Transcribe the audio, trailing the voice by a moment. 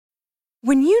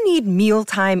When you need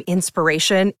mealtime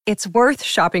inspiration, it's worth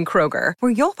shopping Kroger,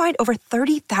 where you'll find over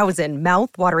 30,000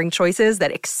 mouth-watering choices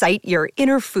that excite your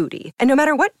inner foodie. And no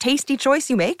matter what tasty choice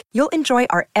you make, you'll enjoy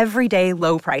our everyday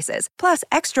low prices, plus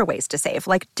extra ways to save,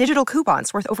 like digital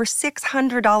coupons worth over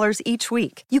 $600 each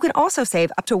week. You can also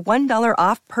save up to $1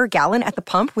 off per gallon at the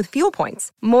pump with fuel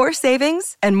points. More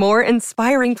savings and more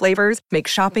inspiring flavors make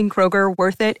shopping Kroger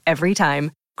worth it every time.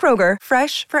 Kroger,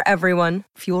 fresh for everyone.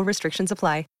 Fuel restrictions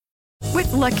apply.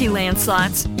 With Lucky Land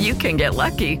Slots, you can get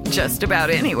lucky just about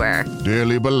anywhere.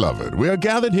 Dearly beloved, we are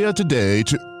gathered here today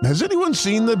to... Has anyone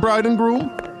seen the bride and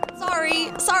groom?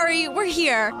 Sorry, we're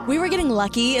here. We were getting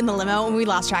lucky in the limo and we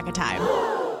lost track of time.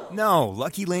 No,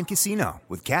 Lucky Land Casino,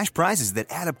 with cash prizes that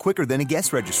add up quicker than a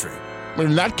guest registry.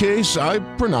 In that case, I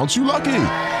pronounce you lucky.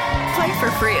 Play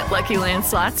for free at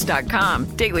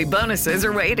LuckyLandSlots.com. Daily bonuses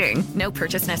are waiting. No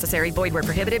purchase necessary. Void where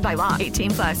prohibited by law.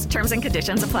 18+. Terms and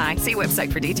conditions apply. See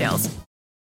website for details.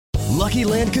 Lucky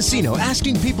Land Casino,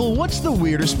 asking people, what's the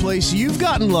weirdest place you've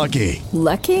gotten lucky?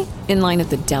 Lucky? In line at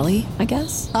the deli, I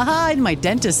guess? Aha, in my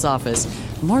dentist's office.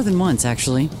 More than once,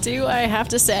 actually. Do I have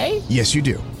to say? Yes, you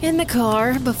do. In the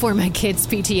car before my kids'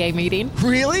 PTA meeting.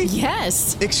 Really?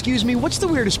 Yes. Excuse me, what's the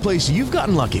weirdest place you've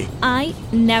gotten lucky? I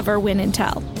never win and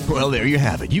tell. Well, there you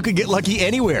have it. You can get lucky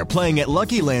anywhere, playing at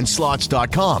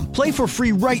LuckyLandSlots.com. Play for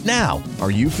free right now. Are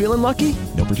you feeling lucky?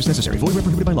 No purchase necessary. Void where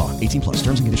prohibited by law. 18+.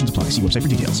 Terms and conditions apply. See website for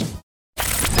details.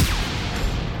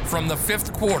 From the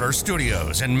Fifth Quarter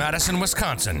Studios in Madison,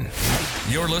 Wisconsin,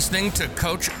 you're listening to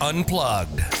Coach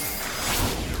Unplugged.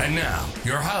 And now,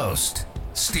 your host,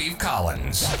 Steve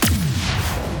Collins.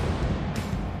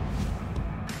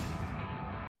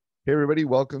 Hey, everybody.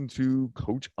 Welcome to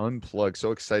Coach Unplugged.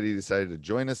 So excited you decided to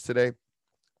join us today.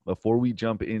 Before we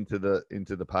jump into the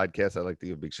podcast, I'd like to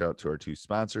give a big shout out to our two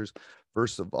sponsors.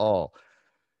 First of all,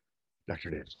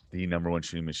 Dr. Dave, the number one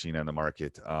shooting machine on the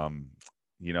market.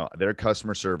 Their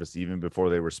customer service, even before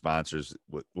they were sponsors,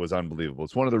 was unbelievable.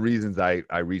 It's one of the reasons I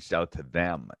reached out to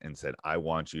them and said, I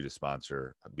want you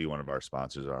to be one of our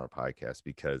sponsors on our podcast,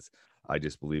 because I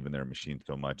just believe in their machine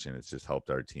so much, and it's just helped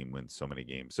our team win so many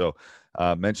games. So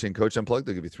mention Coach Unplugged,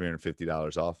 they'll give you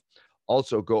 $350 off.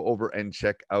 Also, go over and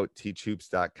check out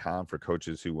teachhoops.com for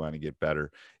coaches who want to get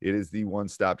better. It is the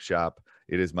one-stop shop.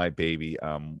 It is my baby.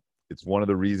 It's one of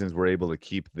the reasons we're able to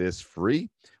keep this free.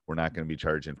 We're not going to be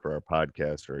charging for our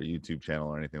podcast or our YouTube channel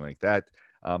or anything like that.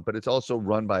 But it's also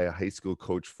run by a high school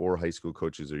coach for high school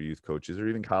coaches or youth coaches or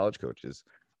even college coaches.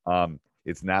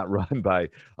 It's not run by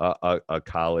a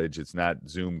college. It's not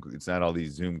Zoom. It's not all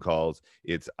these Zoom calls.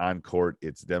 It's on court.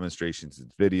 It's demonstrations.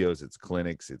 It's videos. It's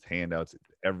clinics. It's handouts. It's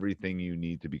everything you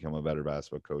need to become a better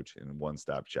basketball coach in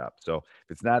one-stop shop. So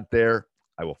if it's not there,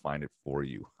 I will find it for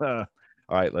you.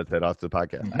 All right, let's head off to the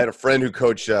podcast. I had a friend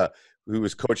who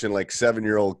was coaching like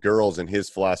 7-year-old girls, and his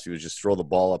philosophy was just throw the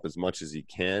ball up as much as you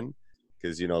can,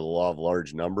 because, the law of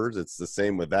large numbers. It's the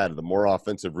same with that. The more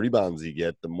offensive rebounds you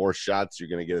get, the more shots you're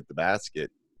going to get at the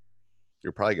basket.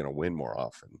 You're probably going to win more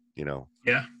often,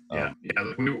 Yeah.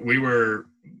 We were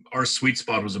 – our sweet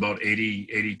spot was about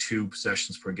 82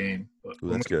 possessions per game. But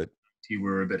that's good. We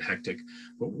were a bit hectic.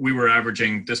 But we were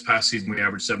averaging – this past season we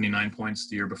averaged 79 points.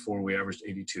 The year before we averaged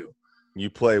 82. You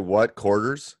play what,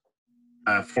 quarters?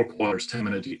 4 quarters, 10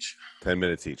 minutes each. 10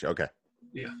 minutes each. Okay.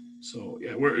 Yeah. So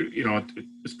we're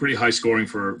it's pretty high scoring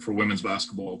for women's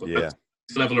basketball, but that's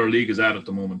the level our league is at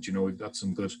the moment. We've got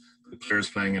some good players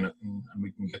playing in it, and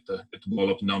we can get the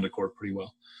ball up and down the court pretty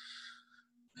well.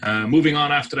 Moving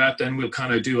on after that, then we'll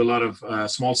kind of do a lot of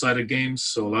small-sided games,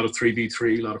 so a lot of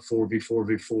 3v3, a lot of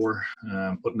 4v4v4,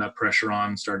 putting that pressure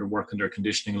on, started working their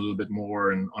conditioning a little bit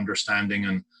more and understanding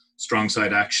and strong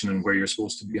side action and where you're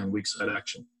supposed to be on weak side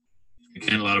action.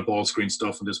 Again, a lot of ball screen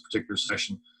stuff in this particular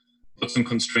session. Put some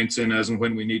constraints in as and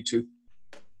when we need to.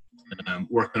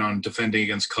 Working on defending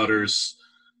against cutters.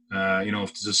 If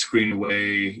there's a screen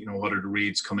away, what are the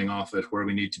reads coming off it, where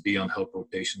we need to be on help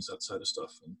rotations, that side of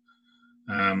stuff.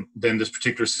 And then this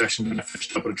particular session, I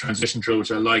finished up with a transition drill,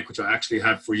 which I actually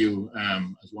had for you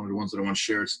as one of the ones that I want to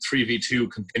share. It's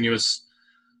 3v2 continuous.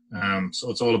 So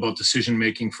it's all about decision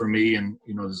making for me, and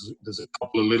there's a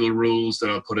couple of little rules that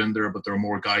I'll put in there, but there are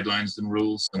more guidelines than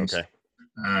rules. And, okay.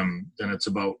 Then it's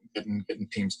about getting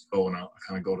teams to go, and I'll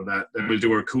kind of go to that. Then we'll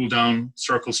do our cool down,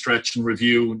 circle, stretch, and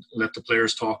review, and let the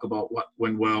players talk about what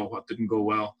went well, what didn't go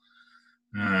well.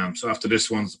 So after this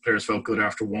one, the players felt good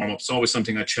after warm up. It's always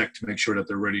something I check to make sure that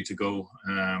they're ready to go.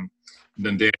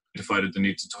 Then they identified that they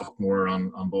need to talk more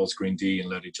on ball screen D and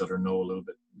let each other know a little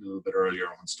bit earlier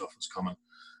when stuff was coming.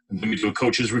 And then we do a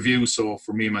coach's review. So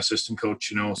for me and my assistant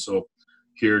coach, so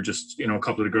here just, a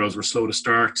couple of the girls were slow to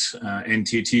start.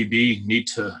 NTTB, need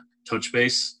to touch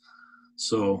base.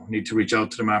 So need to reach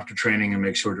out to them after training and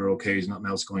make sure they're okay. There's nothing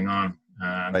else going on.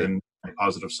 And then the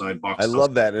positive side, box. I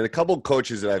love that. And a couple of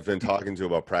coaches that I've been talking to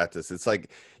about practice, it's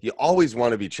like you always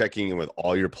want to be checking in with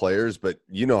all your players, but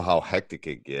you know how hectic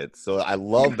it gets. So I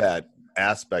love that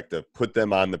aspect of put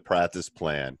them on the practice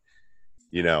plan,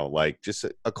 you know, like just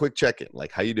a quick check-in,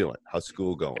 like how you doing? How's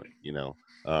school going? You know?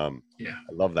 I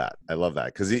love that. I love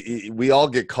that. Cause we all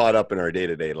get caught up in our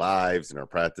day-to-day lives and our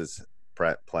practice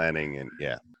planning, and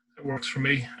it works for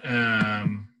me.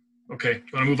 Okay.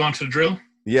 You want to move on to the drill?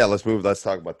 Yeah, let's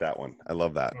talk about that one. I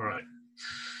love that. All right.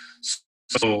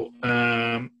 So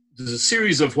there's a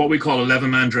series of what we call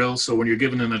 11-man drills. So when you're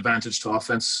given an advantage to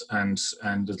offense, and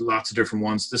there's lots of different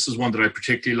ones. This is one that I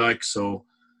particularly like. So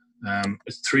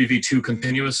it's 3v2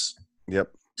 continuous.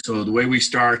 Yep. So the way we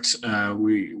start,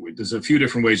 there's a few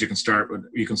different ways you can start. But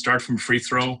you can start from free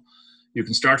throw. You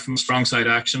can start from a strong side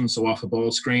action, so off a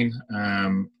ball screen,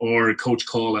 or a coach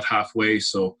call at halfway.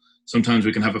 So sometimes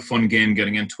we can have a fun game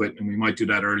getting into it, and we might do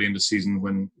that early in the season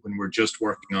when we're just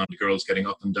working on the girls getting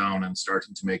up and down and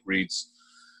starting to make reads.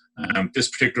 This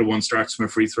particular one starts from a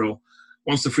free throw.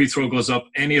 Once the free throw goes up,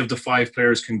 any of the 5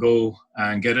 players can go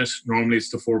and get it. Normally it's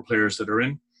the 4 players that are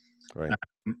in. Right.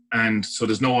 And so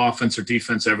there's no offense or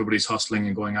defense. Everybody's hustling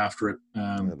and going after it.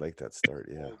 I like that start,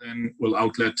 yeah. Then we'll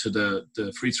outlet to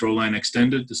the free throw line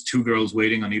extended. There's 2 girls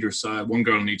waiting on either side, 1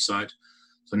 girl on each side.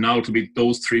 So now it'll be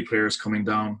those 3 players coming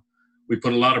down. We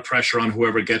put a lot of pressure on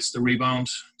whoever gets the rebound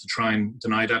to try and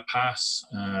deny that pass.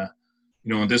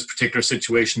 In this particular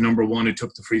situation, number 1 who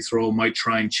took the free throw might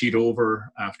try and cheat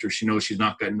over after she knows she's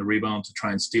not getting the rebound to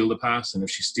try and steal the pass. And if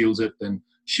she steals it, then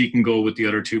she can go with the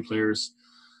other 2 players.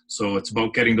 So it's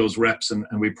about getting those reps, and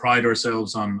we pride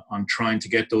ourselves on trying to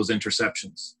get those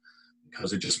interceptions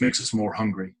because it just makes us more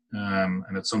hungry.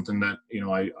 And it's something that,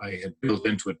 I had built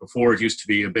into it before. It used to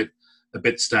be a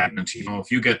bit stagnant.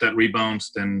 If you get that rebound,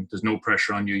 then there's no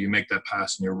pressure on you. You make that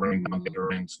pass and you're running down the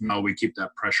other end. Now we keep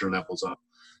that pressure levels up,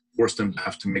 force them to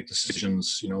have to make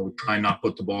decisions. We try not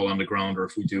put the ball on the ground, or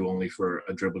if we do, only for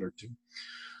a dribble or 2.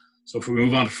 So if we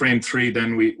move on to frame 3,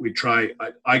 then we try,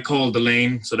 I call the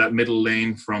lane, so that middle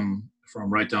lane from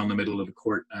right down the middle of the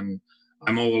court. And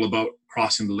I'm all about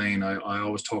crossing the lane. I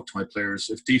always talk to my players.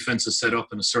 If defense is set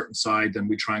up in a certain side, then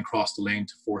we try and cross the lane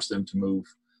to force them to move.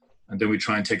 And then we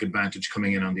try and take advantage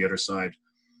coming in on the other side.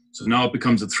 So now it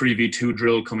becomes a 3v2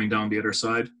 drill coming down the other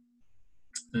side.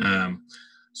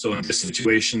 So in this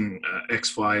situation,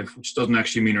 X5, which doesn't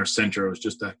actually mean our center, it was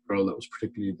just that girl that was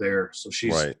particularly there. So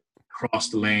she's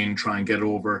crossed the lane, try and get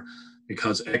over,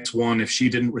 because X1, if she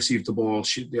didn't receive the ball,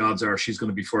 the odds are she's going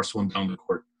to be first one down the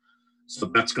court. So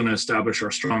that's going to establish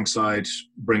our strong side,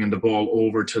 bringing the ball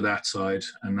over to that side.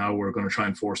 And now we're going to try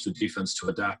and force the defense to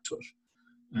adapt to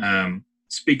it.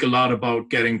 Speak a lot about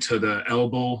getting to the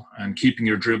elbow and keeping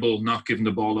your dribble, not giving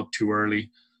the ball up too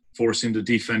early, forcing the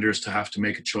defenders to have to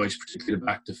make a choice, particularly the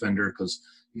back defender, because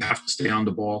you have to stay on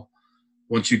the ball.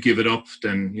 Once you give it up,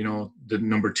 then, the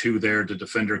number 2 there, the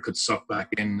defender could suck back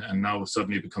in, and now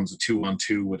suddenly it becomes a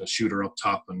 2-on-2 with a shooter up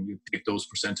top, and you take those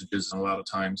percentages a lot of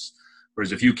times.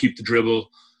 Whereas if you keep the dribble,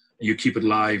 you keep it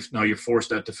live, now you force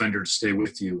that defender to stay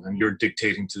with you, and you're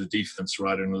dictating to the defense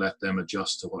rather than let them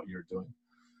adjust to what you're doing.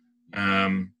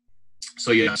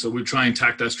 So we'll try and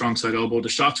tack that strong side elbow. The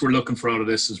shots we're looking for out of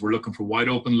this is we're looking for wide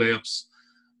open layups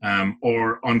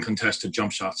or uncontested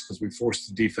jump shots, because we force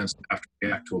the defense to have to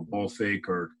react to a ball fake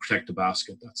or protect the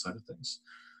basket, that side of things.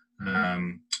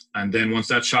 And then once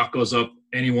that shot goes up,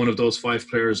 any one of those 5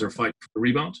 players are fighting for the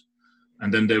rebound,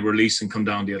 and then they release and come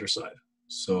down the other side.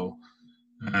 So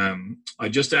I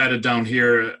just added down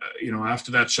here,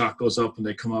 after that shot goes up and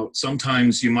they come out,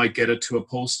 sometimes you might get it to a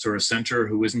post or a center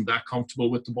who isn't that comfortable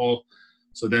with the ball.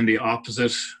 So then the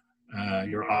opposite,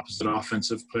 your opposite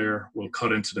offensive player will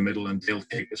cut into the middle and they'll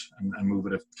take it and move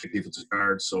it if it's a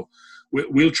guard. So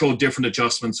we'll throw different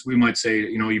adjustments. We might say,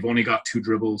 you've only got 2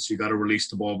 dribbles. You got to release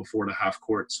the ball before the half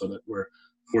court so that we're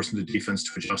forcing the defense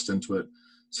to adjust into it.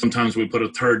 Sometimes we put a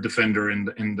 3rd defender in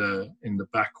the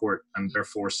backcourt, and they're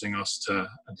forcing us to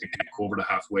go over to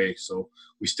halfway. So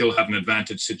we still have an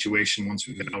advantage situation once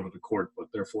we get out of the court, but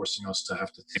they're forcing us to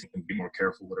have to think and be more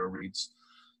careful with our reads.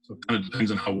 So it kind of depends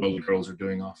on how well the girls are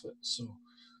doing off it. So,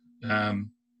 and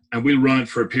we'll run it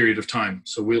for a period of time.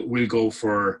 So we'll go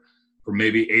for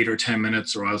maybe 8 or 10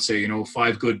 minutes, or I'll say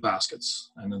 5 good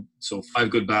baskets, and then, so 5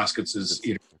 good baskets is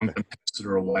either uncontested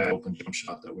or a wide open jump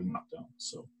shot that we knock down.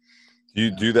 So. Do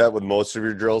you do that with most of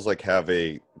your drills, like have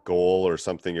a goal or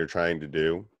something you're trying to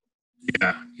do?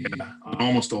 Yeah,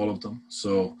 almost all of them.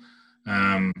 So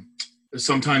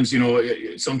sometimes,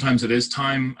 sometimes it is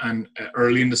time, and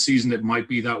early in the season it might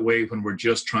be that way when we're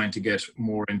just trying to get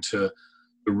more into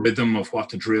the rhythm of what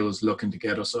the drill is looking to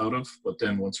get us out of. But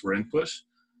then once we're into it,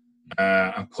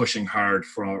 I'm pushing hard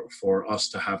for us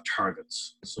to have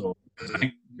targets. So I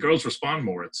think girls respond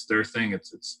more. It's their thing.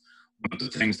 It's one of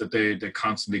the things that they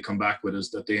constantly come back with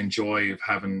is that they enjoy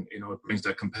having, you know, it brings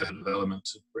that competitive element.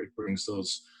 It brings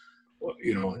those,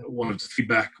 you know, one of the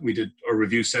feedback we did our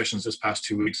review sessions this past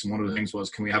 2 weeks, and one of the things was,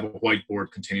 can we have a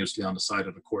whiteboard continuously on the side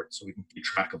of the court so we can keep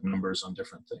track of numbers on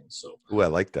different things? So, I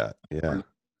like that. Yeah.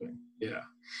 Yeah.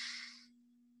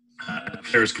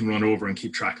 Players can run over and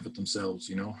keep track of it themselves,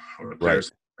 you know, or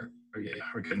players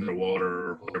are getting their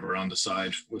water or whatever on the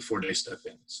side before they step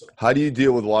in. So, how do you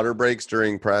deal with water breaks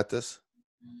during practice?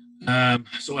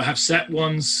 So I have set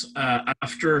ones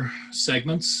after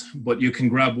segments, but you can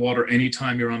grab water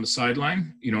anytime you're on the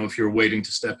sideline, you know, if you're waiting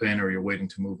to step in or you're waiting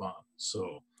to move on.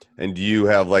 So, and do you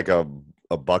have like a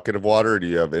bucket of water, or do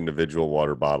you have individual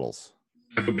water bottles?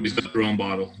 Everybody's got their own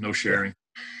bottle, no sharing.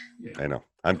 Yeah. I know.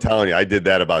 I'm telling you, I did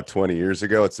that about 20 years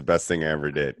ago. It's the best thing I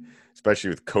ever did,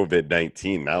 especially with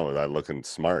COVID-19. Now I'm looking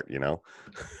smart, you know.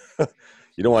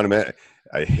 You don't want to.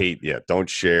 I hate. Yeah, don't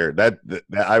share. That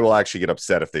I will actually get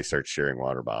upset if they start sharing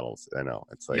water bottles. I know.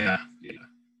 It's like yeah.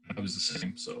 I was the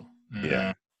same. So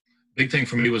big thing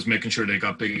for me was making sure they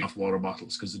got big enough water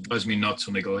bottles, because it drives me nuts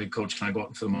when they go, "Hey, coach, can I go out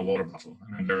and fill my water bottle?"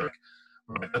 And they're like,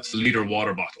 "All right, that's a liter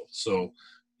water bottle. So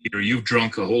either you've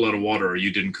drunk a whole lot of water or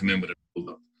you didn't come in with it filled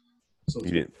up." So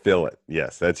you didn't fill it.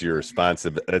 Yes, that's your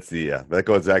responsibility. That's the that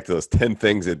goes back to those 10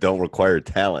 things that don't require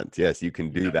talent. Yes, you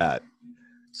can do that.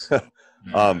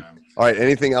 All right.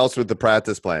 Anything else with the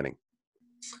practice planning?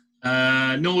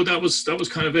 No, that was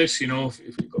kind of it. You know, if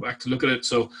you go back to look at it,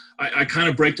 so I kind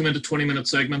of break them into 20-minute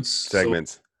segments. So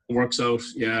it works out.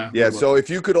 Yeah. Yeah. So if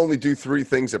you could only do 3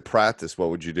 things at practice,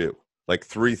 what would you do? Like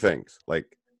 3 things,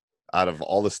 like out of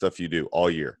all the stuff you do all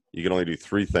year, you can only do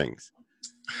 3 things.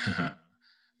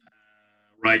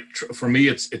 Right. For me,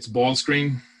 it's ball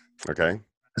screen. Okay.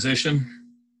 Transition.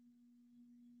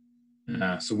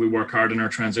 So we work hard in our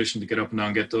transition to get up and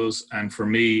down, get those. And for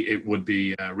me, it would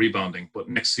be rebounding. But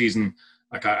next season,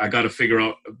 like I got to figure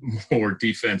out more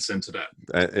defense into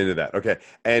that. Okay.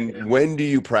 And when do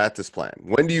you practice plan?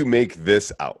 When do you make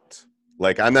this out?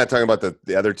 Like, I'm not talking about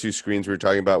the other 2 screens we were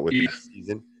talking about with this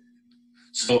season.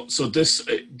 So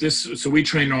this we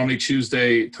train normally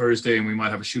Tuesday, Thursday, and we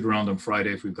might have a shoot around on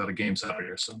Friday if we've got a game Saturday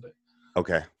or Sunday.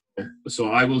 Okay.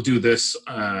 So I will do this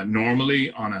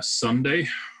normally on a Sunday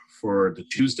for the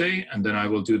Tuesday, and then I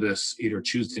will do this either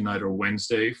Tuesday night or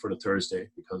Wednesday for the Thursday,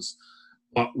 because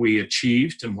what we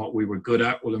achieved and what we were good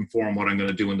at will inform what I'm going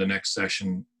to do in the next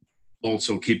session,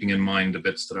 also keeping in mind the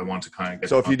bits that I want to kind of get.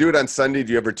 So if you do it on Sunday,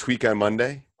 do you ever tweak on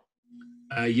Monday?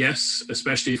 Yes,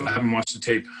 especially if I haven't watched the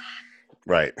tape.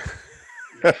 Right.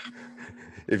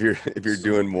 If you're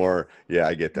doing more, yeah,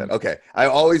 I get that. Okay.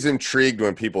 I'm always intrigued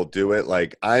when people do it.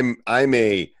 Like I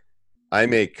may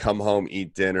come home,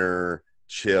 eat dinner,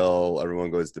 chill, everyone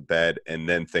goes to bed, and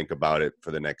then think about it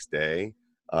for the next day.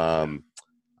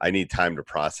 I need time to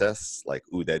process, like,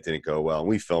 ooh, that didn't go well. And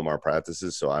we film our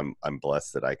practices, so I'm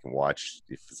blessed that I can watch.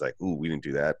 If it's like, ooh, we didn't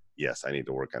do that, yes, I need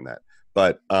to work on that.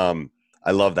 But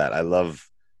I love that. I love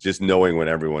just knowing when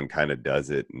everyone kind of does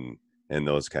it and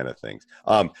those kind of things.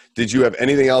 Did you have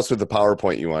anything else with the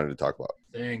PowerPoint you wanted to talk about?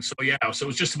 So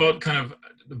it's just about kind of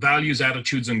values,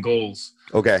 attitudes, and goals.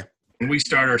 Okay. When we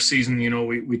start our season, you know,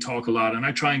 we talk a lot, and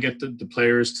I try and get the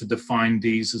players to define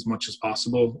these as much as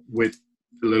possible with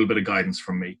a little bit of guidance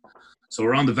from me. So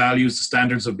around the values, the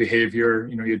standards of behavior,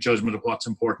 you know, your judgment of what's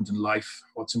important in life,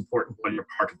 what's important while you're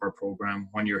part of our program,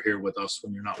 when you're here with us,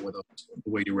 when you're not with us,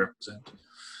 the way you represent.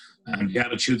 And the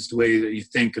attitudes, the way that you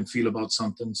think and feel about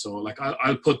something. So like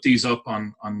I'll put these up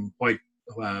on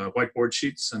whiteboard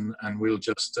sheets, and we'll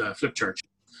just flip chart.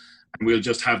 And we'll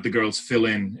just have the girls fill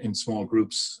in small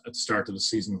groups at the start of the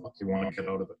season what they want to get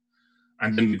out of it.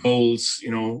 And then the goals,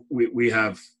 you know, we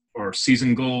have our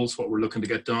season goals, what we're looking to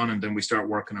get done, and then we start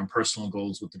working on personal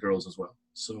goals with the girls as well.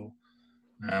 So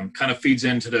kind of feeds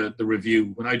into the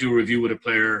review. When I do a review with a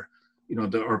player, you know,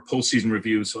 our postseason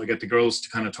review, so I get the girls to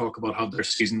kind of talk about how their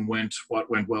season went, what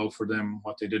went well for them,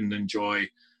 what they didn't enjoy,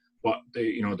 what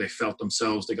they felt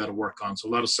themselves they got to work on. So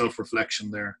a lot of self-reflection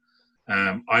there.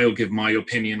 I'll give my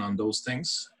opinion on those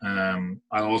things.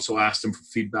 I'll also ask them for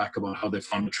feedback about how they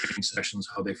found the training sessions,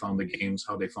 how they found the games,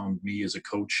 how they found me as a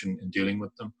coach in dealing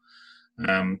with them.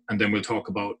 And then we'll talk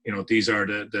about, you know, these are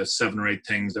the 7 or 8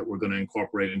 things that we're going to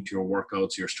incorporate into your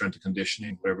workouts, your strength and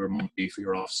conditioning, whatever it might be for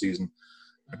your off season.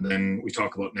 And then we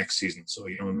talk about next season. So,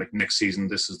 you know, like next season,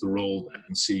 this is the role that I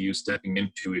can see you stepping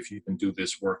into if you can do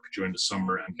this work during the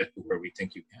summer and get to where we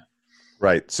think you can.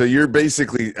 Right. So you're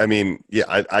basically, I mein,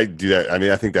 yeah, I do that. I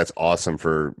mean, I think that's awesome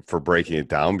for breaking it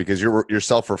down because you're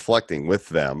self-reflecting with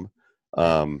them.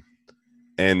 And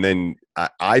then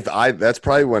I that's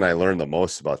probably when I learned the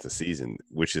most about the season,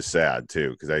 which is sad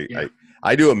too, because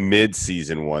I do a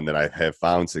mid-season one that I have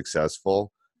found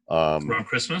successful. Around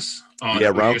Christmas? Oh, yeah,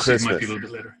 around Christmas. Might be a little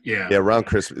bit later. Yeah. Yeah, around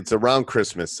Christmas. It's around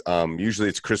Christmas. Usually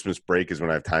it's Christmas break is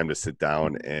when I have time to sit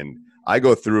down and I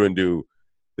go through and do.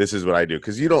 This is what I do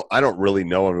because I don't really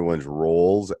know everyone's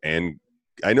roles, and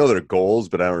I know their goals,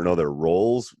 but I don't know their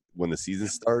roles when the season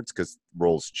starts because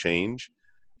roles change.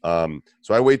 So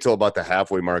I wait till about the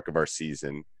halfway mark of our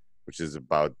season, which is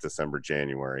about December,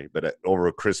 January. But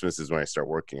over Christmas is when I start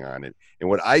working on it. And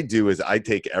what I do is I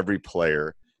take every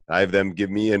player, I have them give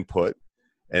me input,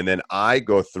 and then I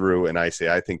go through and I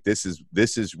say, I think this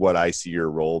is what I see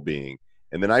your role being,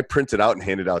 and then I print it out and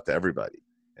hand it out to everybody.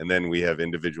 And then we have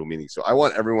individual meetings. So I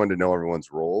want everyone to know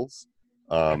everyone's roles.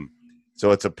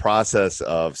 So it's a process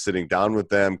of sitting down with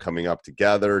them, coming up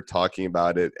together, talking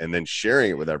about it, and then sharing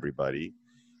it with everybody.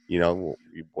 You know,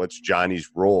 what's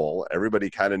Johnny's role? Everybody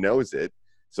kind of knows it.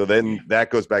 So then that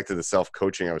goes back to the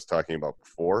self-coaching I was talking about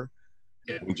before.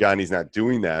 Yeah. When Johnny's not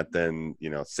doing that, then,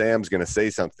 Sam's going to say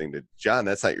something to John,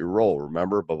 that's not your role.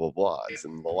 Remember, blah, blah, blah. It's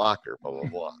in the locker, blah, blah,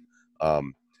 blah.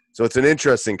 So it's an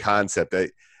interesting concept.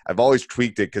 I've always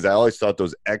tweaked it because I always thought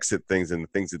those exit things and the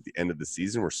things at the end of the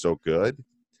season were so good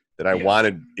that I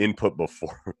wanted input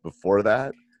before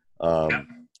that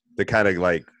to kind of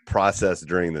like process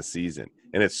during the season.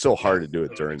 And it's so hard to do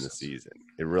it during the season.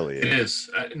 It really is. It is.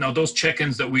 Now, those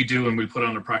check-ins that we do and we put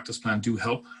on a practice plan do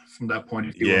help from that point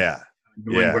of view. Yeah.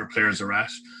 Knowing where players are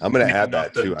at. I'm going to add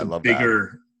that too. I love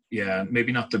that. Yeah,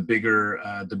 maybe not the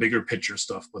bigger picture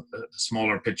stuff, but the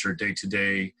smaller picture day to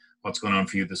day. What's going on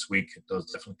for you this week? It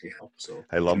does definitely help. So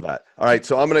I love that. All right,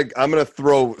 so I'm gonna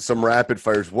throw some rapid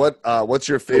fires. What's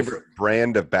your favorite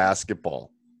brand of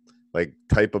basketball? Like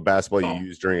type of basketball you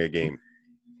use during a game?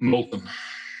 Molten.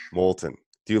 Molten.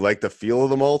 Do you like the feel of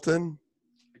the Molten?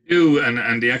 I do,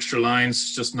 and the extra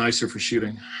lines just nicer for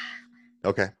shooting.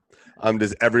 Okay.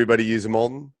 Does everybody use a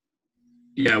Molten?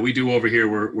 Yeah, we do over here.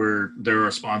 They're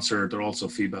our sponsor. They're also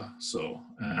FIBA, so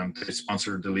they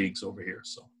sponsor the leagues over here.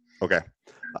 So okay.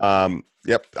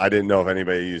 Yep. I didn't know if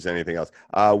anybody used anything else.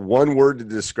 One word to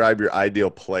describe your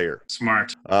ideal player.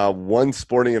 Smart. One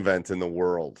sporting event in the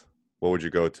world. What would you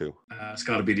go to? It's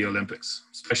got to be the Olympics,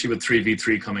 especially with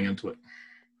 3v3 coming into it.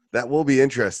 That will be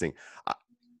interesting.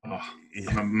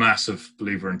 I'm a massive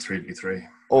believer in 3v3.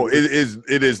 Oh, it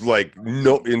is like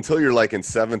until you're like in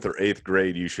 7th or 8th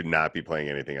grade, you should not be playing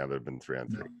anything other than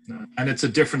 3-on-3. No. And it's a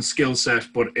different skill set,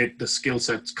 but the skill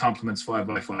set complements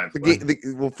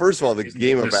 5x5. Well, first of all, the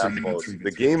game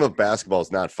of basketball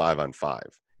is not 5-on-5.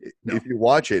 No. If you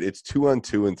watch it, it's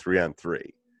 2-on-2 and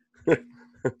 3-on-3.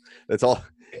 That's all.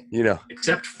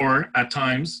 Except for at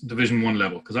times Division I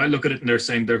level, because I look at it and they're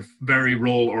saying they're very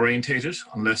role orientated,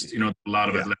 unless a lot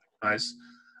of athletic guys.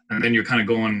 And then you're kind of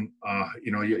going,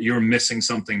 you're missing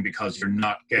something because you're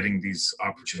not getting these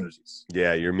opportunities.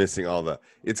 Yeah, you're missing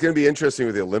it's going to be interesting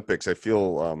with the Olympics. I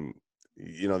feel,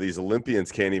 these Olympians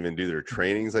can't even do their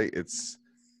trainings. Like it's,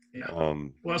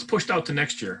 well, it's pushed out to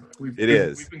next year. We've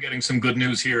been getting some good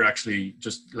news here actually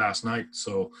just last night.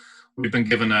 So we've been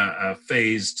given a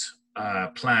phased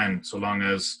plan so long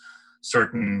as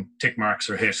certain tick marks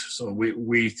are hit. So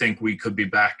we think we could be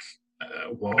back,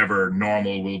 whatever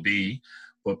normal will be,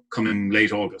 but coming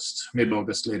mid-August, late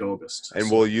August. And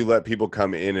will you let people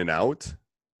come in and out?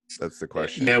 That's the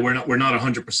question. Yeah, we're not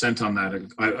 100% on that.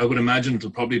 I would imagine it'll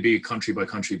probably be country by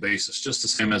country basis, just the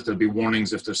same as there'll be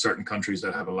warnings if there's certain countries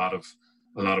that have a lot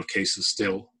of cases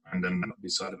still, and then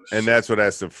beside of it. And that's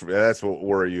what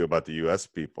worry you about the U.S.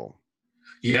 people.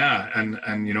 Yeah, and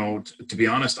to be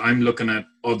honest, I'm looking at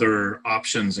other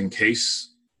options in case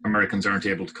Americans aren't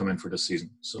able to come in for this season.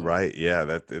 So right, yeah,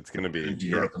 that it's going to be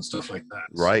Europe and stuff like that.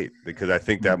 Right, because I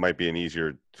think that might be an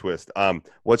easier twist.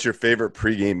 What's your favorite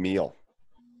pregame meal?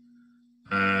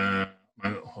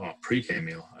 Pre-game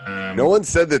meal. No one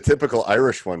said the typical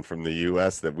Irish one from the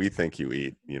U.S. that we think you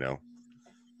eat.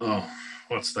 Oh,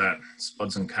 what's that?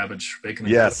 Spuds and cabbage, bacon.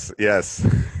 And yes.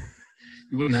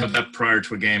 You wouldn't have that prior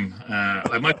to a game. My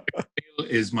favorite meal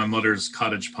is my mother's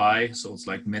cottage pie. So it's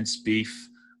like minced beef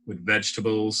with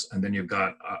vegetables, and then you've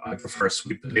got I prefer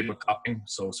sweet potato topping,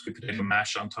 so sweet potato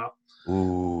mash on top.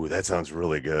 Ooh, that sounds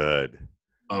really good.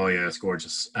 Oh yeah, it's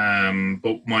gorgeous.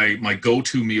 But my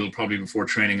go-to meal probably before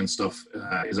training and stuff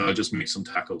is I'll just make some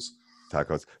tacos.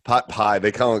 Pot pie.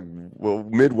 They call it,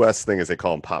 Midwest thing is they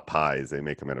call them pot pies. They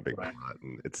make them in a big pot,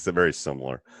 and it's very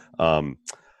similar.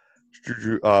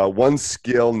 One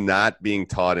skill not being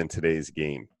taught in today's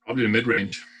game. Probably the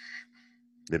mid-range.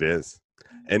 It is.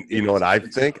 And you know what I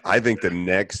think? I think the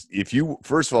next,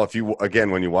 first of all,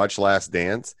 again, when you watch Last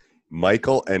Dance,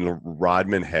 Michael and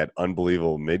Rodman had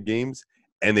unbelievable mid games,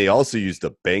 and they also used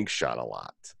a bank shot a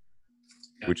lot,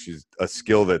 which is a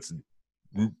skill that's,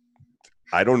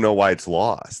 I don't know why it's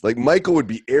lost. Like Michael would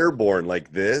be airborne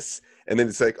like this, and then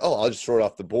it's like, oh, I'll just throw it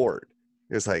off the board.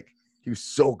 It's like he was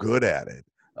so good at it.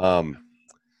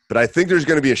 But I think there's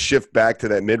going to be a shift back to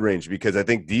that mid-range because I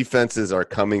think defenses are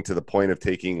coming to the point of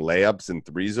taking layups and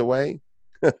threes away.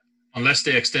 Unless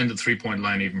they extend the three-point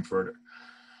line even further.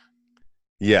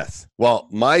 Yes. Well,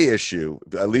 my issue,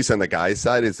 at least on the guy's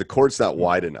side, is the court's not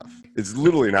wide enough. It's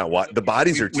literally not wide. The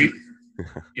bodies are too.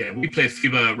 We play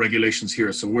FIBA regulations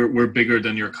here, so we're bigger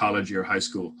than your college or high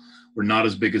school. We're not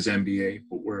as big as NBA,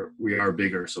 but we are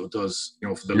bigger. So it does,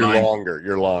 for the line.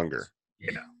 You're longer.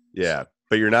 Yeah. Yeah,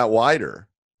 but you're not wider.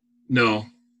 No,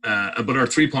 but our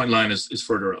three-point line is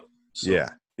further up. So.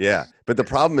 Yeah. But the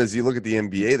problem is you look at the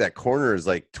NBA, that corner is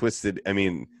like twisted. I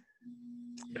mean,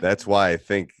 that's why I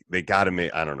think they got to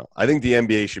make – I don't know. I think the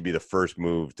NBA should be the first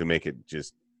move to make it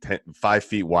just 5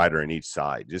 feet wider on each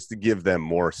side just to give them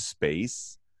more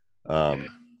space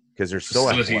because they're so –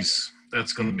 Facilities,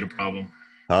 that's going to be the problem.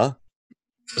 Huh?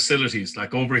 Facilities.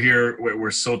 Like over here,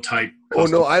 we're so tight. Oh,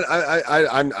 no,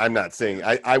 I'm not saying –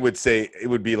 I would say it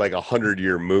would be like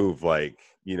 100-year move like –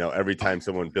 every time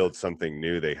someone builds something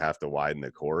new, they have to widen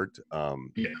the court.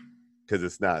 Because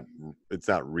it's not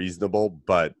reasonable,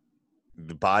 but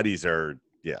the bodies are,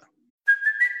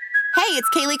 Hey, it's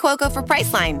Kaylee Cuoco for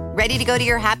Priceline. Ready to go to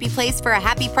your happy place for a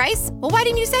happy price? Well, why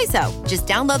didn't you say so? Just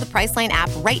download the Priceline app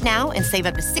right now and save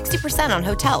up to 60% on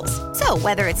hotels. So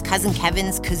whether it's Cousin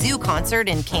Kevin's Kazoo Concert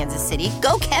in Kansas City,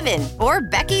 go Kevin, or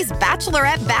Becky's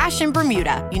Bachelorette Bash in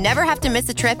Bermuda, you never have to miss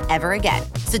a trip ever again.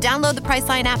 So download the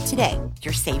Priceline app today.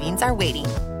 Your savings are waiting.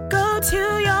 Go to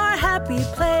your happy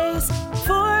place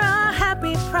for a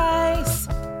happy price.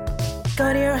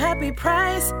 Go to your happy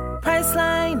price,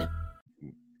 Priceline.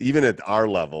 Even at our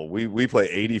level, we play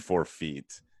 84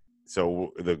 feet.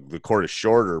 So the court is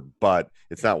shorter, but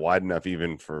it's not wide enough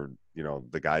even for,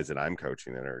 the guys that I'm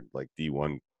coaching that are like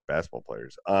D1 basketball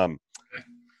players.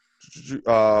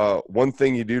 One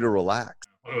thing you do to relax.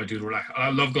 What do I do to relax? I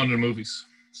love going to the movies.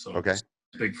 So okay. It's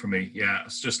big for me. Yeah,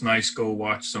 it's just nice. Go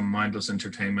watch some mindless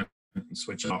entertainment and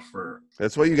switch off for.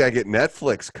 That's why you got to get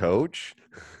Netflix, coach.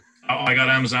 Oh, I got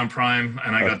Amazon Prime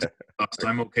and I got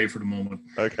I'm okay for the moment.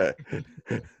 Okay.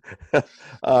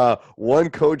 One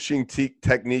coaching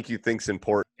technique you think's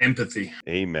important. Empathy.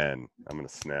 Amen. I'm going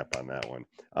to snap on that one.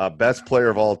 Best player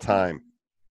of all time.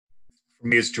 For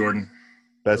me, it's Jordan.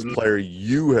 Best player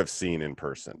you have seen in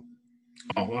person.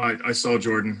 Oh, I saw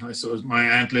Jordan. My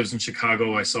aunt lives in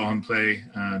Chicago. I saw him play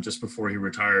just before he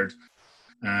retired.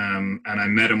 And I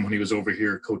met him when he was over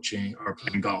here coaching or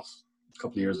playing golf a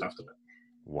couple of years after that.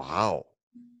 Wow.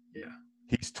 Yeah.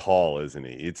 He's tall, isn't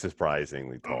he? It's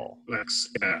surprisingly tall.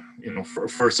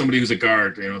 For somebody who's a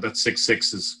guard, that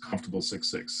 6'6" is comfortable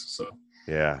 6'6". So.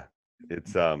 Yeah.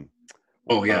 It's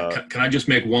Oh yeah. Can I just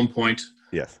make one point?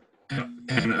 Yes.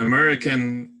 And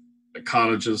American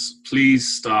colleges,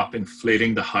 please stop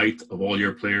inflating the height of all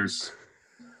your players.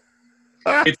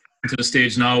 It's to the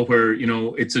stage now where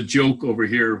it's a joke over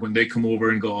here when they come over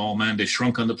and go, oh man, they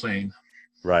shrunk on the plane.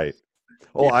 Right.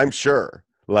 Oh, yeah. I'm sure.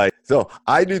 So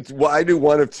I do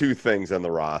one of two things on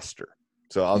the roster.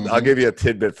 So I'll give you a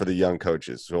tidbit for the young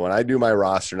coaches. So when I do my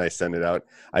roster and I send it out,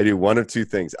 I do one of two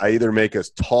things. I either make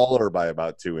us taller by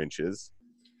about 2 inches,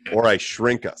 or I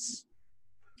shrink us.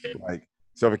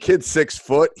 So if a kid's 6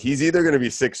 foot, he's either going to be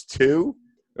 6'2",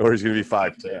 or he's going to be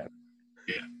 5'10".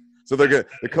 Yeah. So the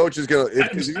coach is going to,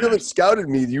 if you haven't scouted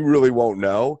me, you really won't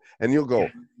know, and you'll go,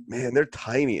 man, they're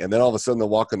tiny, and then all of a sudden they'll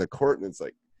walk on the court and it's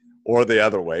like. Or the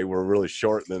other way, we're really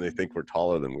short, and then they think we're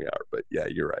taller than we are. But yeah,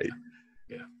 you're right.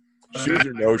 Yeah, shoes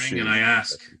or no shoes. And I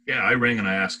ask. Yeah, I ring and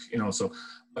I ask. So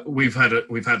we've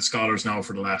had scholars now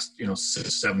for the last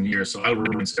 6-7 years. So I'll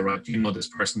ring and say, right, do you know this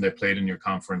person they played in your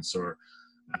conference, or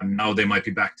now they might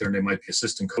be back there and they might be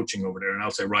assistant coaching over there, and I'll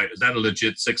say, right, is that a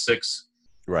legit 6'6"?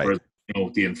 Right.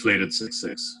 Or the inflated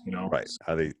 6'6"? Right.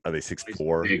 Are they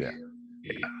 6'4"?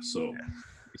 Yeah. So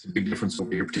it's a big difference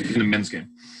over here, particularly in the men's game.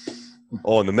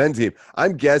 Oh, in the men's game,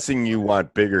 I'm guessing you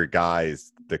want bigger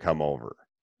guys to come over.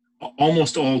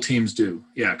 Almost all teams do,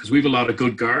 yeah, because we have a lot of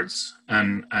good guards,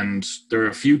 and there are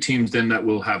a few teams then that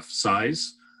will have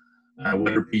size,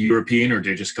 whether it be European or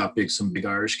they just got some big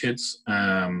Irish kids.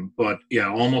 But yeah,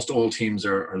 almost all teams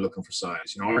are looking for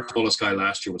size. Our tallest guy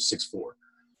last year was 6'4",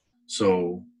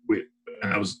 so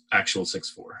and that was actual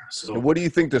 6'4". So, and what do you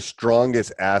think the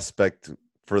strongest aspect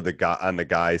for the guy on the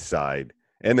guy's side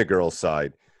and the girl's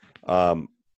side?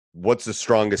 What's the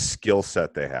strongest skill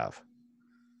set they have?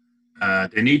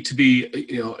 They need to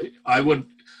be, I would,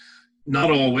 not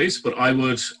always, but I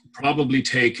would probably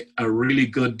take a really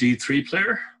good D3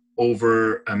 player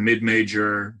over a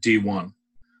mid-major D1.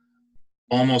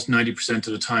 Almost 90%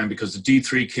 of the time, because the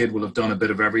D3 kid will have done a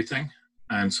bit of everything.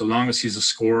 And so long as he's a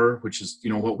scorer, which is,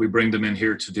 what we bring them in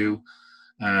here to do,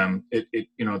 I've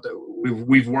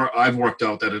worked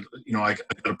out that I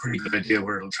got a pretty good idea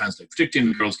where it'll translate,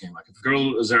 particularly in the girls' game. Like if a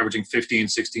girl is averaging 15,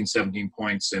 16, 17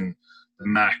 points in the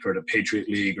MAC or the Patriot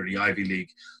League or the Ivy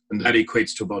League, then that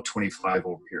equates to about 25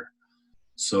 over here.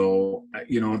 So,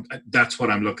 that's what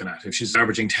I'm looking at. If she's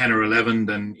averaging 10 or 11,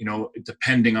 then,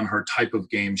 depending on her type of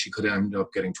game, she could end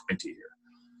up getting 20 here.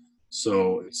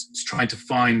 So it's trying to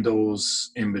find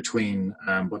those in between.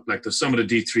 But like some of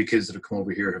the D3 kids that have come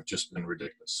over here have just been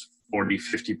ridiculous. 40,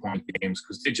 50-point games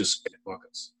because they just get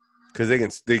buckets. Because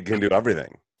they can do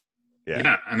everything.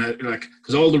 Yeah, and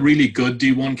because all the really good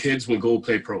D1 kids will go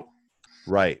play pro.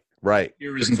 Right.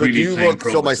 Here isn't So really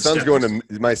pro. So my son's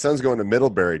going to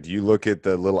Middlebury. Do you look at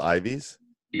the little Ivies?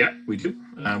 Yeah, we do.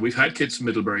 We've had kids from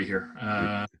Middlebury here.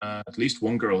 At least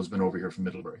one girl has been over here from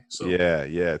Middlebury. So yeah,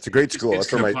 it's a great school.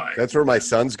 That's where my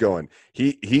son's going.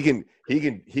 He can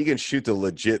shoot the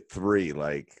legit three.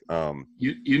 Like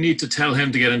you need to tell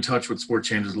him to get in touch with Sport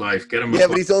Changes Life. Get him. Yeah,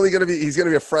 but he's going to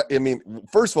be a I mean,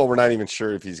 first of all, we're not even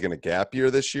sure if he's going to gap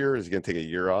year this year. Or is he going to take a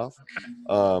year off?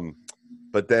 Okay.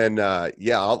 But then,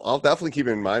 I'll definitely keep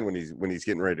him in mind when he's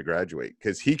getting ready to graduate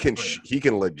because he can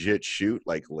legit shoot.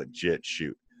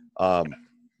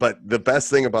 But the best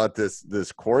thing about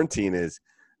this quarantine is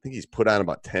I think he's put on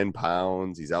about 10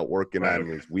 pounds. He's out working on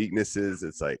his weaknesses.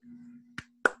 It's like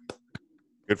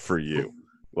good for you.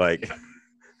 Like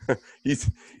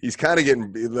he's kind of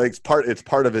getting like it's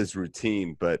part of his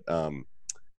routine. But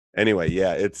anyway,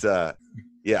 I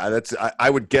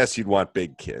would guess you'd want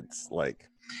big kids like.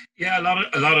 Yeah,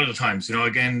 a lot of the times,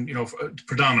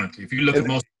 predominantly. If you look at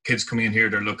most kids coming in here,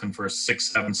 they're looking for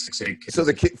 6'7", 6'8" kids. So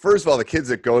first of all, the kids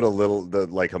that go to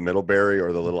like a Middlebury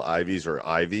or the little Ivies or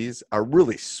Ivies are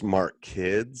really smart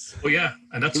kids. Oh yeah,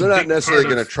 and that's they're not necessarily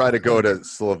going to try to go to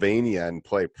Slovenia and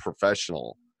play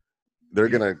professional. They're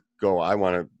going to go. I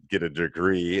want to get a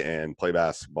degree and play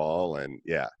basketball and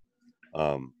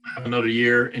have another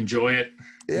year, enjoy it.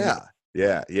 Yeah.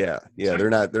 They're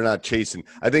not chasing.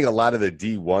 I think a lot of the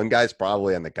D1 guys,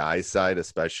 probably on the guys' side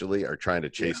especially, are trying to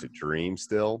chase a dream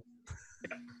still.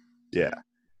 Yeah.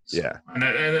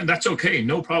 And that's okay,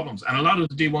 no problems. And a lot of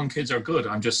the D1 kids are good.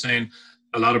 I'm just saying,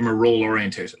 a lot of them are role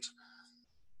orientated.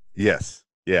 Yes.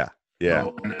 Yeah.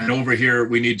 So, and over here,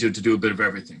 we need you to do a bit of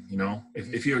everything.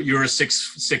 If you're a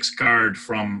six guard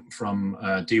from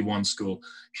D1 school,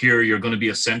 here you're going to be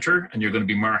a center and you're going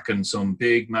to be marking some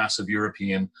big, massive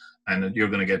European. And you're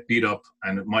going to get beat up,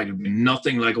 and it might have been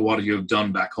nothing like what you've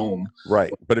done back home.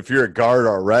 Right, but if you're a guard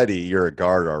already, you're a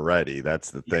guard already.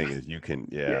 That's the thing is you can,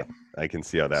 I can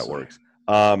see how that works.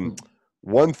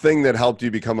 One thing that helped you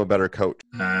become a better coach?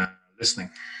 Listening.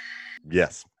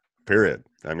 Yes, period.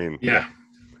 I mean,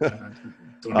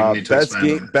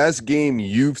 best game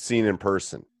you've seen in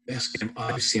person? Best game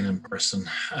I've seen in person.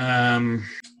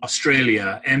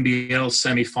 Australia, NBL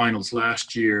semi-finals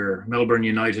last year, Melbourne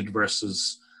United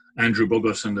versus Andrew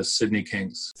Bogut and the Sydney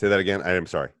Kings. Say that again. I am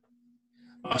sorry.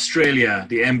 Australia,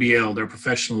 the NBL, their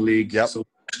professional league. Yep. So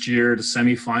last year, the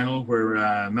semi-final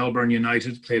where Melbourne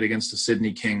United played against the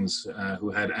Sydney Kings,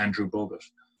 who had Andrew Bogut.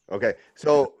 Okay,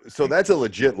 so that's a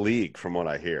legit league from what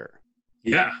I hear.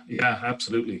 Yeah,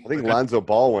 absolutely. I think Lonzo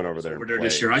Ball went over there. Over there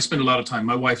this year. I spend a lot of time.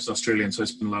 My wife is Australian, so I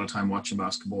spend a lot of time watching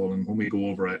basketball. And when we go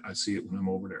over, I see it when I'm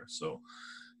over there. So,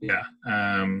 yeah.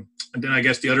 And then I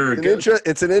guess the other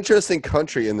it's an interesting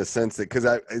country in the sense that because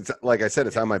it's like I said,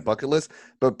 it's on my bucket list,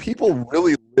 but people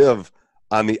really live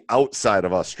on the outside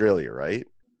of Australia, right?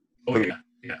 Oh yeah.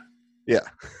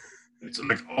 It's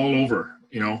like all over,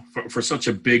 for such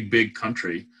a big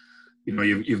country,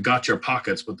 you've got your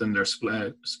pockets, but then they're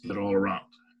split all around.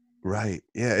 Right.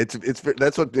 Yeah. It's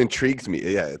that's what intrigues me.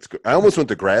 Yeah. I almost went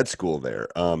to grad school there.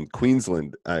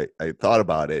 Queensland. I thought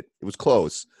about it. It was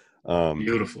close.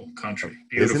 Beautiful country,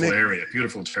 beautiful area,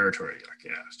 beautiful territory.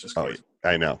 It's just gorgeous.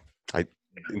 I know. I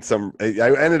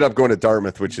ended up going to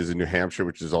Dartmouth, which is in New Hampshire,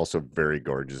 which is also very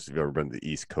gorgeous. If you've ever been to the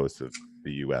east coast of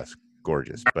the U.S.,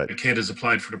 gorgeous. But the kid has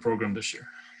applied for the program this year.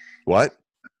 What?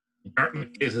 Dartmouth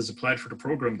kid has applied for the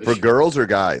program this year. For girls or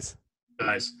guys?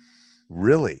 Guys.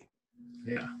 Really?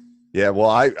 Yeah. Yeah. Well,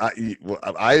 I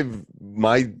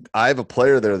have a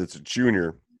player there that's a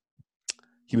junior.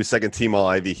 He was second team All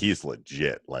Ivy. He's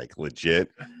legit.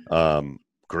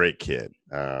 Great kid.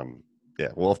 Yeah,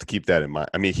 we'll have to keep that in mind.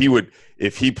 I mean, he would,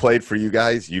 if he played for you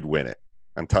guys, you'd win it.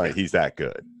 I'm telling you, he's that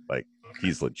good. Like,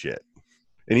 he's legit.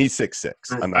 And he's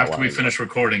 6'6". After we finish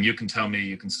recording, you can tell me,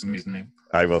 you can send me his name.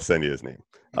 I will send you his name.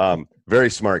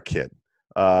 Very smart kid.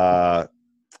 Yeah,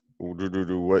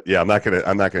 I'm not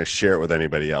gonna share it with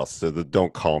anybody else. So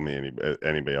don't call me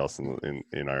anybody else in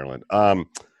Ireland.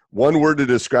 One word to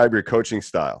describe your coaching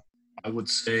style. I would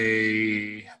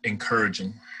say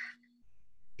encouraging.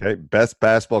 Okay, best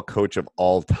basketball coach of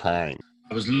all time.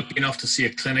 I was lucky enough to see a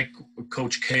clinic with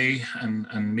Coach K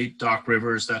and meet Doc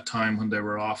Rivers that time when they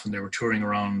were off and they were touring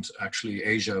around actually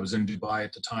Asia. I was in Dubai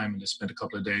at the time and they spent a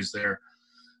couple of days there.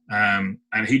 And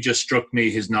he just struck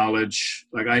me, his knowledge.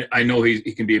 Like I know he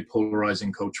can be a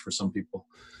polarizing coach for some people.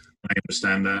 I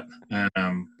understand that.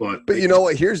 But you know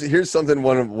what? Here's something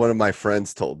one of my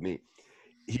friends told me.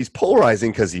 He's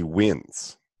polarizing because he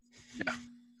wins. Yeah.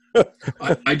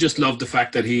 I just love the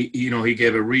fact that he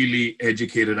gave a really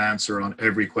educated answer on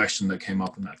every question that came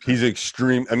up in that. He's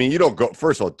extreme. I mean, you don't go.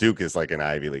 First of all, Duke is like an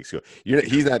Ivy League school. You're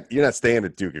not staying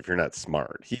at Duke if you're not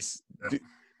smart.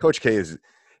 Coach K is.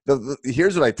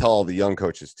 Here's what I tell all the young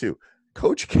coaches too.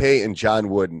 Coach K and John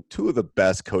Wooden, two of the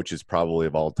best coaches probably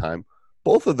of all time.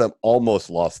 Both of them almost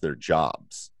lost their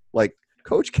jobs. Like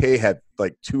Coach K had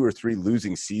like 2 or 3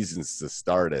 losing seasons to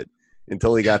start it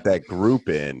until he got that group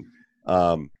in.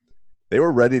 They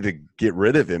were ready to get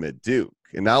rid of him at Duke.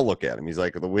 And now look at him. He's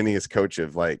like the winningest coach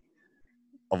of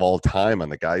all time on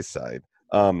the guy's side.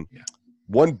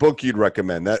 One book you'd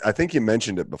recommend. That I think you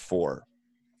mentioned it before.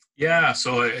 Yeah,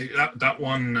 so that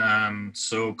one,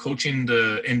 so Coaching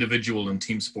the Individual in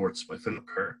Team Sports by Philip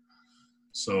Kerr.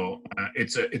 So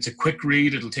it's a quick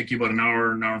read. It'll take you about an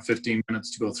hour and 15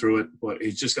 minutes to go through it, but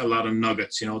he's just got a lot of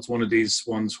nuggets. It's one of these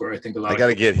ones where I think I got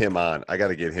to get him on.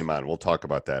 We'll talk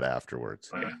about that afterwards.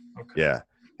 Oh, yeah. Okay. Yeah.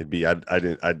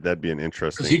 That'd be an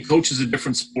interesting. Because he coaches a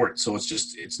different sport, so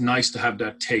it's nice to have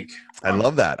that take. I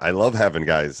love that. I love having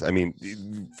guys. I mean,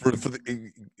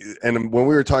 and when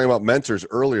we were talking about mentors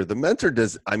earlier, the mentor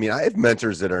does. I mean, I have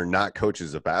mentors that are not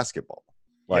coaches of basketball.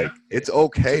 Like it's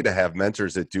okay to have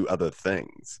mentors that do other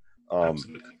things,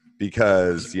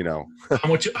 because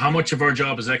how much of our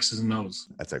job is X's and O's?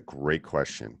 That's a great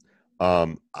question.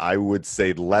 I would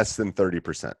say less than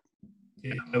 30%.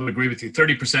 Yeah, I would agree with you.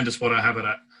 30% is what I have it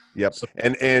at. Yep. So,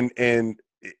 and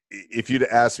if you'd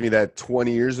asked me that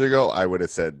 20 years ago, I would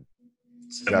have said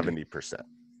 70%.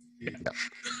 Yeah.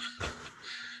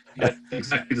 Yeah,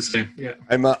 exactly the same. Yeah.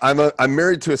 I'm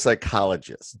married to a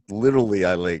psychologist. Literally,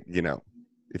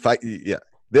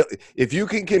 if you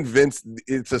can convince,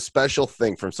 it's a special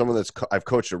thing from someone I've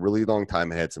coached a really long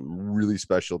time and had some really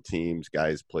special teams.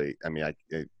 Guys play. I mean, I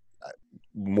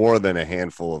more than a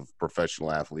handful of professional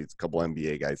athletes, a couple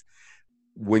NBA guys.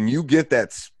 When you get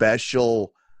that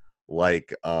special,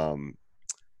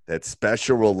 that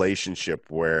special relationship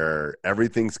where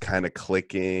everything's kind of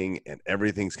clicking and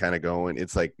everything's kind of going,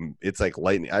 it's like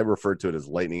lightning. I refer to it as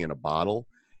lightning in a bottle,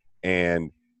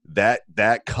 and that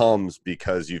comes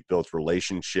because you've built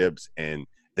relationships and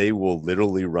they will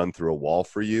literally run through a wall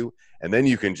for you. And then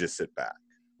you can just sit back.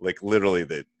 Like literally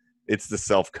it's the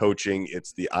self-coaching.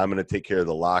 It's I'm going to take care of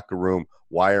the locker room.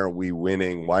 Why aren't we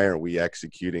winning? Why aren't we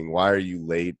executing? Why are you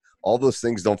late? All those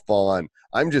things don't fall on.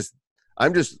 I'm just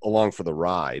along for the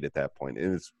ride at that point.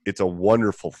 And it's a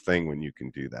wonderful thing when you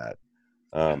can do that.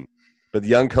 But the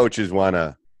young coaches want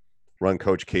to run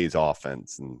Coach K's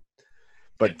offense.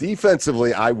 But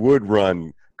defensively, I would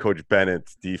run Coach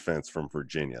Bennett's defense from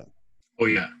Virginia. Oh,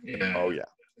 yeah. Yeah. Oh, yeah.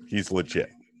 He's legit.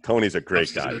 Tony's a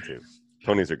great guy, too.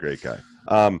 Tony's a great guy.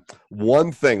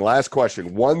 Last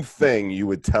question, one thing you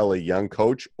would tell a young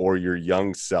coach or your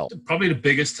young self? Probably the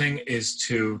biggest thing is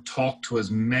to talk to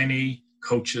as many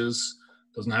coaches,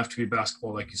 doesn't have to be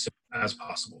basketball, like you said, as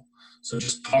possible. So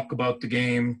just talk about the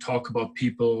game, talk about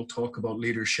people, talk about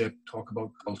leadership, talk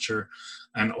about culture,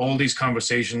 and all these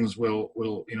conversations will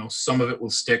some of it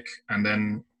will stick, and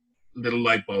then little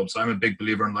light bulbs. I'm a big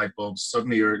believer in light bulbs.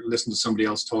 Suddenly you're listening to somebody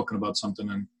else talking about something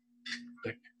and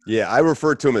yeah, I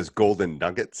refer to them as golden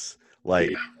nuggets.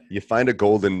 You find a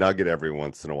golden nugget every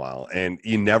once in a while, and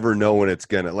you never know when it's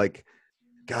gonna.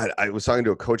 God, I was talking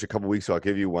to a coach a couple weeks ago. I'll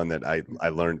give you one that I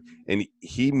learned, and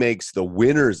he makes the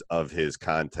winners of his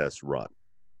contest run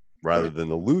rather than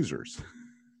the losers.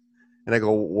 And I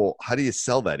go, well, how do you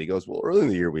sell that? He goes, well, early in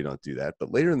the year we don't do that,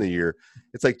 but later in the year,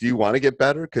 it's like, do you want to get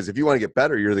better? Because if you want to get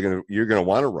better, you're gonna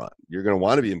want to run. You're gonna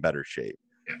want to be in better shape.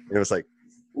 Yeah. And it was like,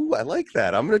 ooh, I like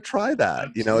that. I'm going to try that.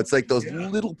 It's like those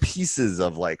little pieces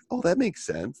of oh, that makes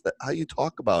sense. That how you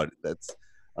talk about it. That's,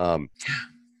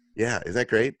 isn't that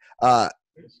great?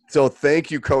 So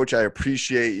thank you, Coach. I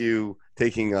appreciate you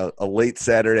taking a late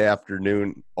Saturday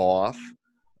afternoon off.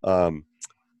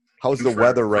 How's the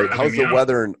weather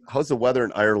How's the weather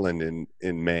in Ireland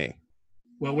in May?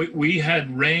 Well, we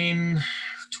had rain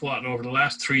over the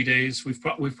last 3 days. We've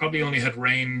probably only had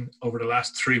rain over the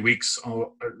last 3 weeks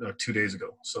or 2 days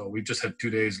ago. So we've just had 2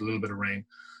 days, a little bit of rain,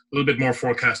 a little bit more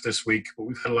forecast this week, but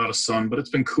we've had a lot of sun, but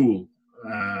it's been cool.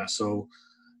 So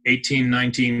 18,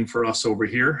 19 for us over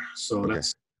here. So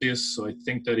that's this. So I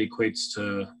think that equates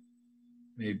to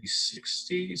maybe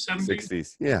 60, 70.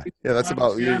 60s. Yeah. That's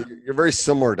about, you're very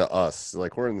similar to us.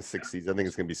 Like we're in the 60s. I think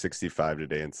it's going to be 65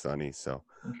 today and sunny. So,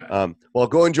 well,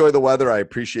 go enjoy the weather. I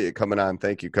appreciate you coming on.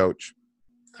 Thank you, Coach.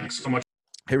 Thanks so much.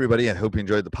 Hey, everybody. I hope you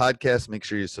enjoyed the podcast. Make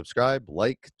sure you subscribe,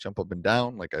 like, jump up and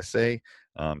down. Like I say,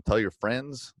 tell your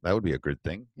friends. That would be a good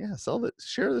thing. Yeah.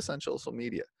 Share this on social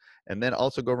media. And then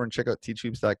also go over and check out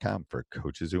teachhoops.com for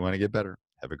coaches who want to get better.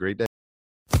 Have a great day.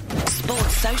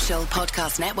 Sports Social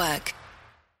Podcast Network.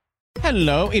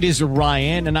 Hello, it is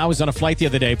Ryan, and I was on a flight the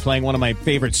other day playing one of my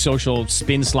favorite social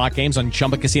spin slot games on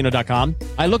ChumbaCasino.com.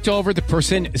 I looked over at the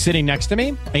person sitting next to me,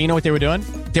 and you know what they were doing?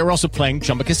 They were also playing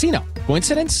Chumba Casino.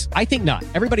 Coincidence? I think not.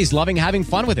 Everybody's loving having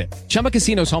fun with it. Chumba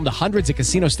Casino is home to hundreds of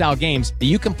casino-style games that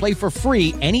you can play for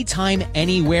free anytime,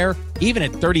 anywhere, even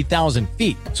at 30,000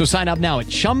 feet. So sign up now at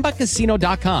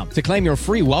ChumbaCasino.com to claim your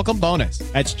free welcome bonus.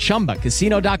 That's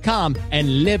ChumbaCasino.com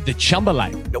and live the Chumba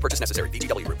life. No purchase necessary.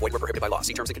 VGW. Void where prohibited by law.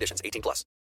 See terms and conditions. 18+.